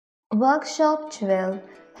Workshop 12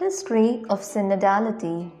 History of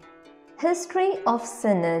Synodality. History of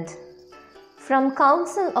Synod. From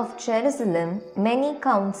Council of Jerusalem, many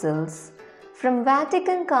councils. From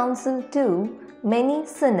Vatican Council II, many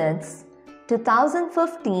synods.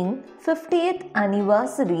 2015 50th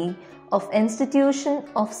anniversary of institution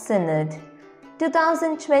of Synod.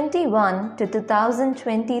 2021 to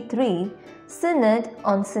 2023 Synod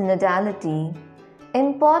on Synodality.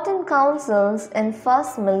 Important councils in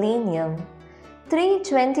first millennium.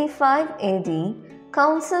 325 AD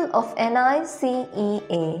Council of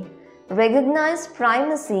Nicea, recognized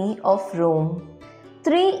primacy of Rome.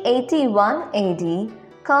 381 AD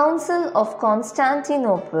Council of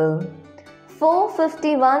Constantinople.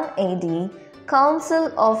 451 AD Council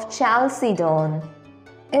of Chalcedon.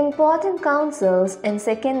 Important councils in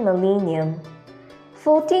second millennium.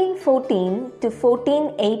 1414 to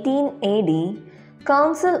 1418 AD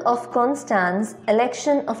Council of Constance,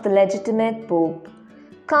 election of the legitimate Pope.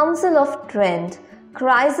 Council of Trent,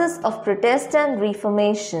 crisis of Protestant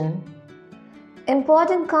Reformation.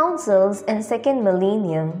 Important councils in second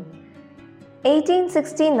millennium.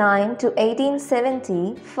 1869 to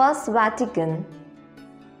 1870, First Vatican.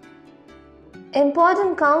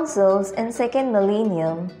 Important councils in second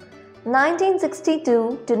millennium. 1962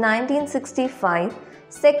 to 1965,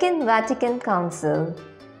 Second Vatican Council.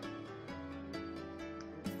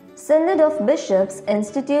 Synod of Bishops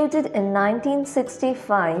instituted in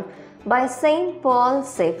 1965 by St. Paul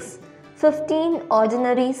VI, 15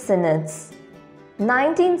 ordinary synods.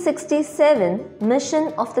 1967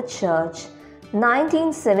 Mission of the Church.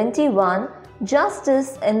 1971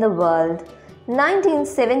 Justice in the World.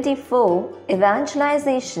 1974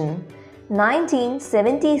 Evangelization.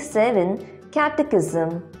 1977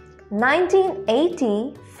 Catechism.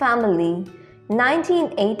 1980 Family.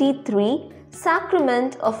 1983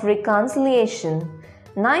 Sacrament of Reconciliation.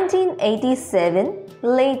 1987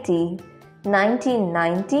 Laity.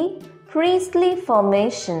 1990 Priestly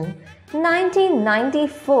Formation.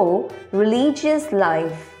 1994 Religious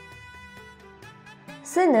Life.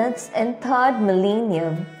 Synods in third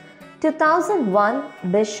millennium. 2001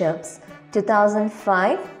 Bishops.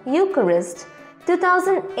 2005 Eucharist.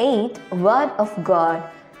 2008 Word of God.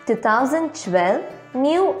 2012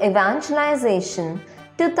 New Evangelization.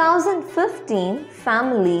 2015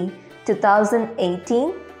 Family.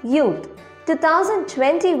 2018 Youth.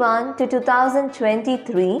 2021 to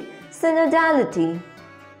 2023 Synodality.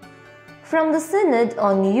 From the Synod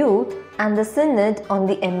on Youth and the Synod on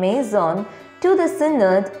the Amazon to the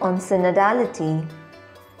Synod on Synodality.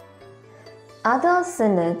 Other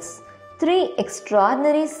synods: 3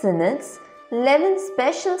 extraordinary synods, 11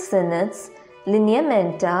 special synods,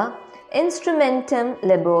 lineamenta, instrumentum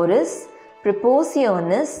laboris,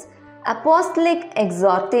 propositionis, apostolic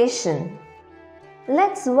exhortation.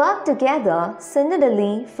 Let's work together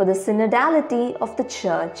synodally for the synodality of the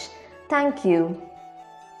Church. Thank you.